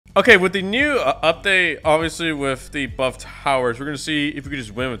Okay, with the new update, obviously with the buff towers, we're gonna see if we can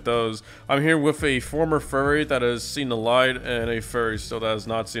just win with those. I'm here with a former furry that has seen the light and a furry still that has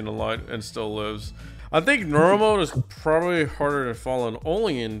not seen the light and still lives. I think normal mode is probably harder than fallen,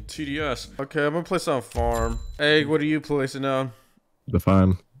 only in TDS. Okay, I'm gonna place on farm. Egg, what are you placing down? The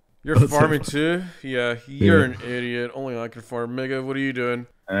farm. You're farming too? Yeah, you're an idiot. Only I can farm. Mega, what are you doing?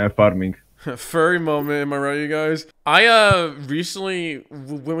 Farming. Furry moment, am I right, you guys? I recently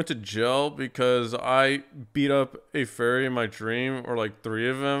went to jail because I beat up a furry in my dream, or like 3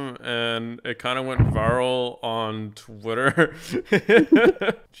 of them, and it kind of went viral on Twitter.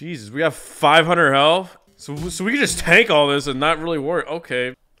 Jesus, we have 500 health, so we can just tank all this and not really worry.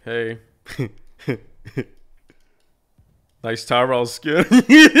 Okay, hey. Nice tower skin.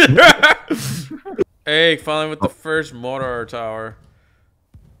 Hey, finally with the first Mortar tower.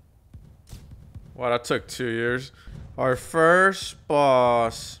 Wow, that took 2 years. Our first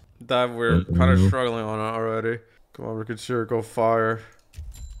boss that we're kind of struggling on already. Come on, Rocketeer, go fire.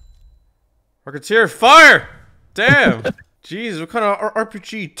 Rocketeer, fire! Damn! Jeez, what kind of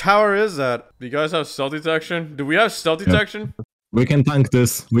RPG tower is that? Do you guys have stealth detection? Do we have stealth detection? We can tank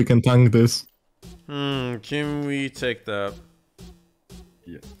this. We can tank this. Can we take that?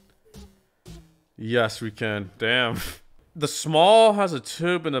 Yeah. Yes, we can. Damn. The small has a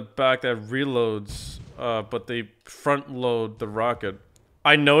tube in the back that reloads, but they front load the rocket.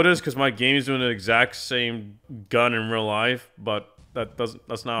 I noticed because my game is doing the exact same gun in real life, but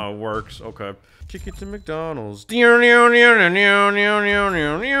that's not how it works. Okay. Kick it to McDonald's.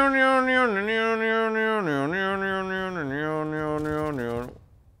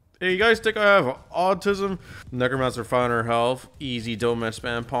 Hey, you guys think I have autism? Necromancer 500 health. Easy, don't match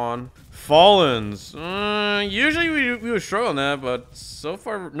spam pawn. Fallens. Usually we would struggle on that, but so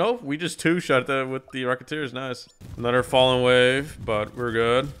far, nope. We just 2-shot that with the Rocketeers. Nice. Another fallen wave, but we're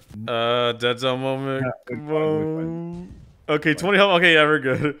good. Dead zone moment. Come on. Okay, 20 health. Okay, yeah, we're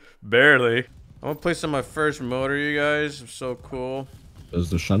good. Barely. I'm gonna place on my first motor, you guys. So cool. There's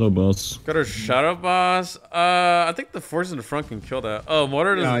the shadow boss. Got our shadow boss. I think the force in the front can kill that. Oh,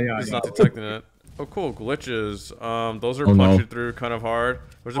 Mortar is not detecting it. Oh, cool. Glitches. Those are punching through kind of hard.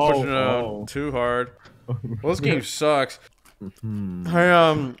 Those are pushing too hard. Well, this game sucks.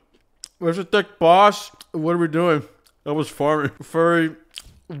 Hey, where's the thick boss? What are we doing? I was farming. Furry,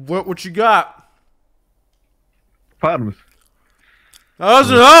 what you got? Farms. That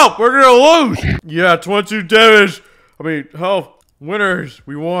doesn't help. We're gonna lose. Yeah, 22 damage. I mean, health. Winners,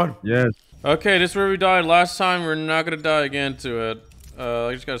 we won. Yes. Okay, this is where we died last time. We're not gonna die again to it.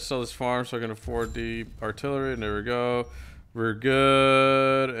 I just gotta sell this farm so I can afford the artillery. And there we go. We're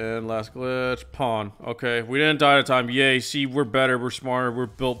good. And last glitch, pawn. Okay, we didn't die at a time. Yay! See, we're better. We're smarter. We're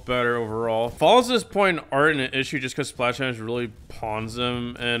built better overall. Falls at this point aren't an issue just because splash damage really pawns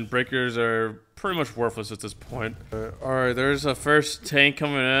them, and breakers are pretty much worthless at this point. All right, there's a first tank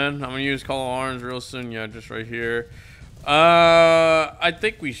coming in. I'm gonna use Call of Arms real soon. Yeah, just right here. I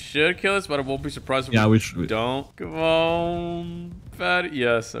think we should kill this, but I won't be surprised if we don't. Come on, fatty.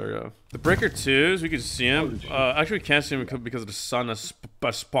 Yes, there we go. The breaker 2s, we can see him. Actually, we can't see him because of the sun that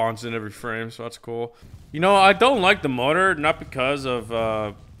spawns in every frame, so that's cool. You know, I don't like the motor, not because of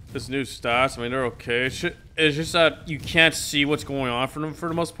this new stats. I mean, they're okay. It's just that you can't see what's going on for them for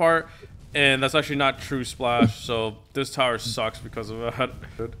the most part, and that's actually not true splash. So this tower sucks because of that.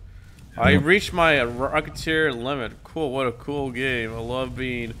 I reached my Rocketeer limit. Cool, what a cool game. I love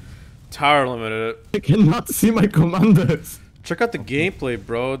being tower limited. I cannot see my commanders. Check out the gameplay,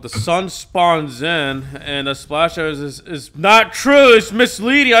 bro. The sun spawns in, and the splash is not true. It's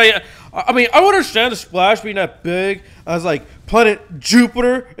misleading. I mean, I would understand the splash being that big as like planet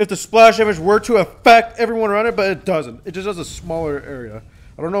Jupiter if the splash damage were to affect everyone around it, but it doesn't. It just does a smaller area.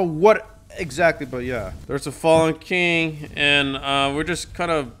 I don't know what exactly, but yeah. There's a fallen king, and we're just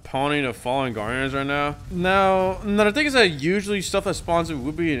kind of pawning the fallen guardians right now. Now, the thing is that usually stuff that spawns in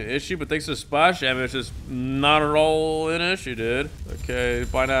would be an issue, but thanks to splash damage, it's not at all an issue, dude. Okay,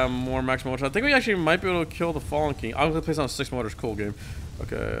 buy now more maximum motor. I think we actually might be able to kill the fallen king. I'm gonna place on 6 motors. Cool game.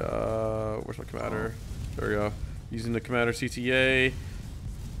 Okay, where's my commander? There we go. Using the commander CTA.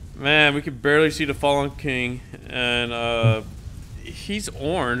 Man, we could barely see the fallen king, and he's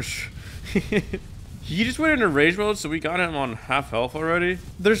orange. He just went into rage mode, so we got him on half health already.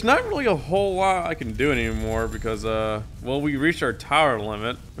 There's not really a whole lot I can do anymore because, well, we reached our tower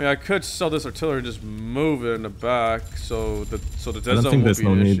limit. I mean, I could sell this artillery and just move it in the back, so the dead zone won't be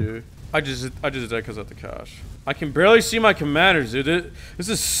an issue. I just did that because of the cash. I can barely see my commanders, dude. This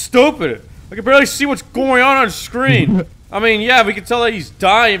is stupid. I can barely see what's going on screen. I mean, yeah, we can tell that he's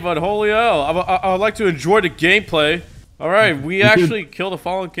dying, but holy hell, I would like to enjoy the gameplay. All right, we actually killed a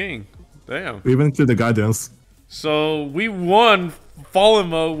fallen king. Damn. We even killed the Guardians. So we won fallen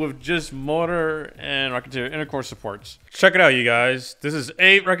mode with just Mortar and Rocketeer intercore supports. Check it out, you guys. This is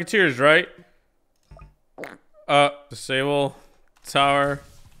 8 Rocketeers, right? Disable, tower,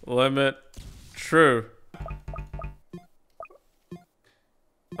 limit, true.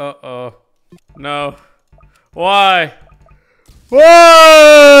 Uh-oh. No. Why?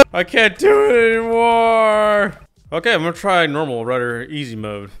 Why? I can't do it anymore. Okay, I'm gonna try normal, rather easy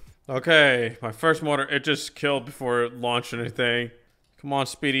mode. Okay, my first mortar, it just killed before it launched anything. Come on,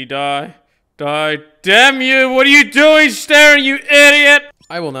 Speedy, die. Die. Damn you! What are you doing staring, you idiot?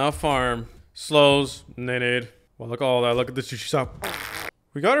 I will now farm. Slows, nade. Well, look at all that. Look at this. Stop.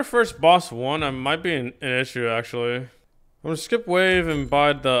 We got our first boss 1. That might be an issue, actually. I'm gonna skip wave and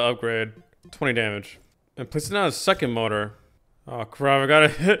buy the upgrade. 20 damage. And place it on a second motor. Oh crap, I got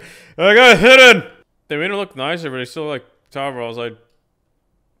it. I got hidden! They made it look nicer, but they still like tower. I was like,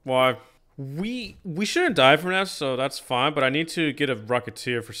 why? We shouldn't die from that, so that's fine, but I need to get a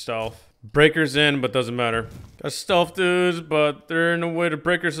Rocketeer for stealth. Breaker's in, but doesn't matter. Got stealth dudes, but they're in the way to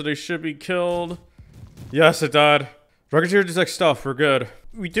breakers, so they should be killed. Yes, it died. Rocketeer just like stealth, we're good.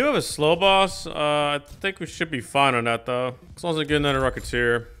 We do have a slow boss. I think we should be fine on that though. As long as I get another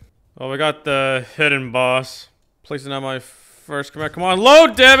Rocketeer. Oh, we got the hidden boss. Placing out my first command. Come on,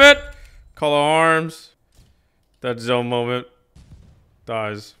 load, damn it! Call of arms. That zone moment.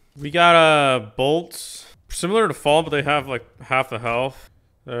 Dies. We got bolts. Similar to fall, but they have like half the health.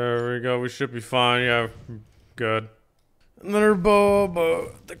 There we go. We should be fine. Yeah, good. Another bulb. I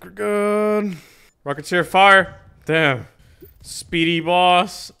think we're good. Rocketeer fire. Damn. Speedy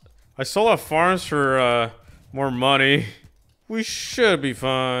boss. I sold off farms for more money. We should be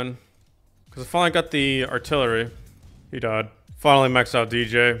fine. Because I finally got the artillery. He died. Finally maxed out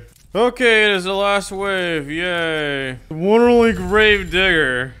DJ. Okay, it is the last wave. Yay. The one and only grave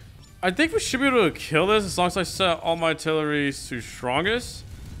digger. I think we should be able to kill this as long as I set all my artilleries to strongest.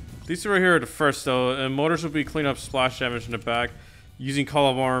 These two right here are the first though, and mortars will be clean up splash damage in the back using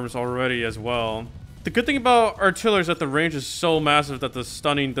call of arms already as well. The good thing about artillery is that the range is so massive that the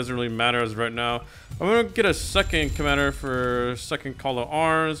stunning doesn't really matter as of right now. I'm gonna get a second commander for second call of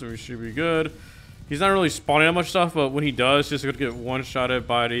arms, and we should be good. He's not really spawning that much stuff, but when he does, he's just gonna get one-shotted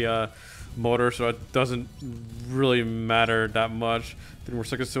by the mortar, so it doesn't really matter that much. 3 more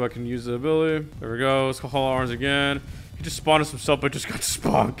seconds so I can use the ability. There we go. Let's call Hall of Arms again. He just spawned us himself, but just got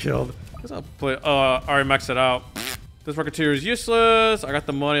spawn killed. Guess I'll play. I already maxed it out. This Rocketeer is useless. I got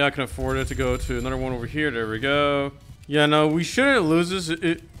the money. I can afford it to go to another one over here. There we go. Yeah, no, we shouldn't lose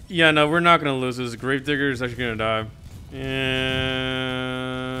this. Yeah, no, we're not gonna lose this. Gravedigger is actually gonna die. And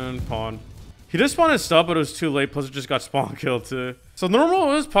pawn. He did spawn his stuff, but it was too late. Plus, it just got spawn killed too. So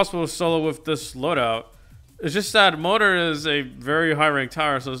normal is possible to solo with this loadout. It's just that Mortar is a very high ranked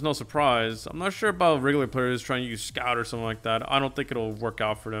tower, so there's no surprise. I'm not sure about regular players trying to use Scout or something like that. I don't think it'll work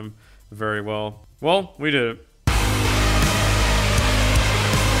out for them very well. Well, we did it.